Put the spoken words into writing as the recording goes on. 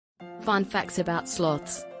Fun facts about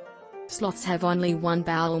sloths. Sloths have only one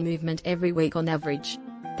bowel movement every week on average.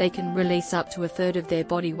 They can release up to a third of their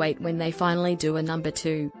body weight when they finally do a number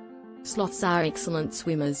 2. Sloths are excellent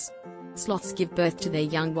swimmers. Sloths give birth to their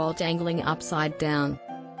young while dangling upside down.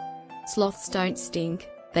 Sloths don't stink,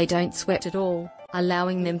 they don't sweat at all,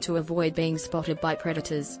 allowing them to avoid being spotted by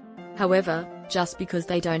predators. However, just because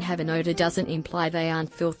they don't have an odor doesn't imply they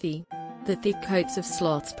aren't filthy. The thick coats of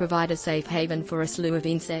sloths provide a safe haven for a slew of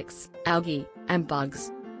insects, algae, and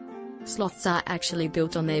bugs. Sloths are actually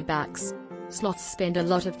built on their backs. Sloths spend a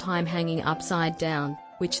lot of time hanging upside down,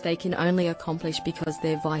 which they can only accomplish because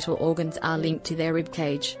their vital organs are linked to their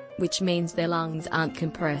ribcage, which means their lungs aren't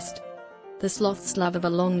compressed. The sloth's love of a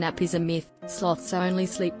long nap is a myth. Sloths only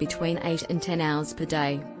sleep between 8 and 10 hours per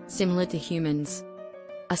day, similar to humans.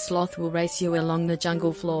 A sloth will race you along the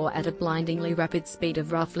jungle floor at a blindingly rapid speed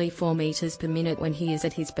of roughly 4 meters per minute when he is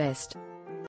at his best.